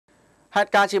ហេតុ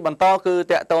ការណ៍ជាបន្តគឺ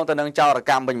តាក់ទងទៅនឹងចោរ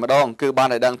កម្មវិញម្ដងគឺបាន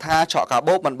ឲ្យដឹងថាឆក់កា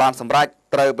បូបមិនបានសម្រេច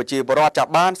ត្រូវប្រជាពលរដ្ឋចា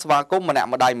ប់បានស្វាគមន៍ម្នាក់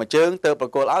ម្ដាយមួយជើងទៅប្រ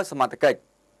គល់ឲ្យសមត្ថកិច្ច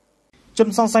ជន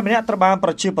សង្ស័យម្នាក់ត្រូវបានប្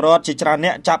រជាពលរដ្ឋជាច្រើនអ្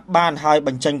នកចាប់បានហើយប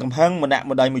ញ្ចេញកំហឹងម្នាក់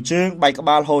ម្ដាយមួយជើងបែកក្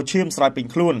បាលហូរឈាមស្រោចពេញ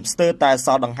ខ្លួនស្ទើរតែស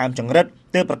ល់ដង្ហើមចង្រិត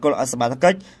ទើបប្រគល់ឲ្យសមត្ថ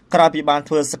កិច្ចក្រោយពីបាន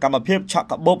ធ្វើសកម្មភាពឆក់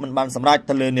កាបូបមិនបានសម្រេច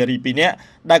ទៅលើនារី2នាក់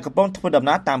ដែលកំពុងធ្វើដំ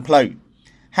ណើរតាមផ្លូវ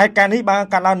ហេតុការណ៍នេះបាន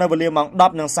កើតឡើងនៅវេលាម៉ោង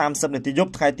 10:30 នាទីយ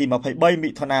ប់ថ្ងៃទី 23 មិ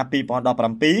ថុនា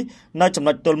 2017 នៅចំ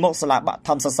ណុចទល់មុខសាលាបឋ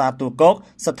មសិក្សាទូកោក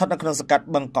ស្ថិតនៅក្នុងសង្កាត់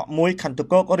បឹងកក់1ខណ្ឌទូ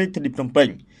កោករាជធានីភ្នំពេញ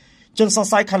ជនសង្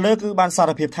ស័យខាងលើគឺបានសា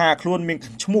រភាពថាខ្លួនមាន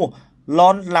ឈ្មោះល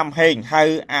នឡាំហេងហៅ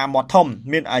អាម៉ាត់ធំ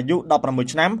មានអាយុ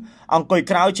 16 ឆ្នាំអង្គុយ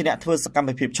ក្រោយជាអ្នកធ្វើសកម្ម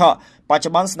ភាពឆក់បច្ចុ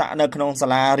ប្បន្នស្នាក់នៅក្នុងសា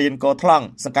លារៀនកោថ្លង់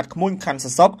សង្កាត់ក្មួយខណ្ឌស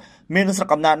សុកមានស្រុក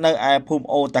កំណើតនៅឯភូមិ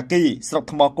អូតាគីស្រុក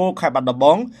ថ្មគោខេត្តបាត់ដំប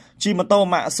ងជិះម៉ូតូ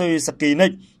ម៉ាកស៊ុយសាគីនិ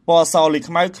ចពណ៌សលី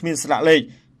ខ្មៅគ្មានស្លាកលេខ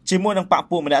ជាមួយនឹងប៉ាក់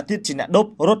ពួកម្នាក់ទៀតជាអ្នកដប់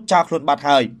រត់ចោលខ្លួនបាត់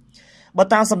ហើយបើ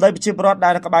តាមសម្ដីប្រជាពលរដ្ឋដែ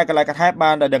លនៅក្បែរកន្លែងកន្លែង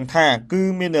បានដឹងថាគឺ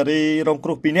មាននារីរងគ្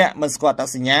រោះ2នាក់មិនស្គាល់អត្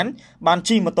តសញ្ញាណបាន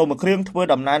ជិះម៉ូតូមួយគ្រឿងធ្វើ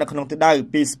ដំណើរនៅក្នុងទិសដៅ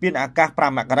ពីស្ពានអាកាស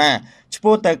5មករាឆ្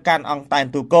ពោះទៅកាន់អង្គតែន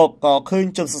ទូកោកក៏ឃើញ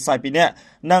ជនសង្ស័យ2នាក់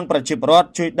និងប្រជាពលរដ្ឋ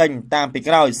ជួយដេញតាមពី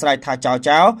ក្រោយស្រែកថាចោ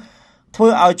លធ្វើ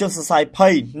ឲ្យជនសង្ស័យភ័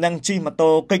យនិងជិះម៉ូតូ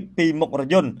គេចពីមុខរថ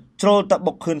យន្តជ្រុលទៅ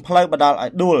បុកខឿនផ្លូវបណ្ដាលឲ្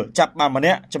យដួលចាប់បានម្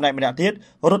នាក់ចំណែកម្នាក់ទៀត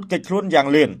រត់គេចខ្លួនយ៉ាង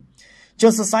លឿនជ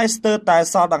នសង្ស័យស្ទើរតែ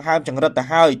សល់ដង្ហើមចង្រិតទៅ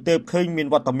ហើយទើបឃើញមាន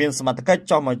វត្តមានសមត្ថកិច្ច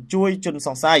ចុះមកជួយជនស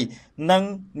ង្ស័យនិង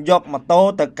យកម៉ូតូ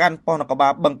ទៅកាន់ប៉ុស្តិ៍នគរបា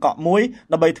លបឹងកក់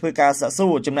1ដើម្បីធ្វើការសាកសួ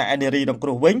រចំណែកឯនារីរងគ្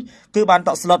រោះវិញគឺបានត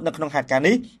ក់ស្លុតនៅក្នុងហេតុការណ៍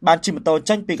នេះបានជិះម៉ូតូ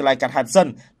ចេញពីកន្លែងកាត់ហេតុសិន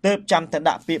ទើបចាំតែ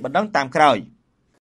ដាក់ពាក្យបណ្ដឹងតាមក្រោយ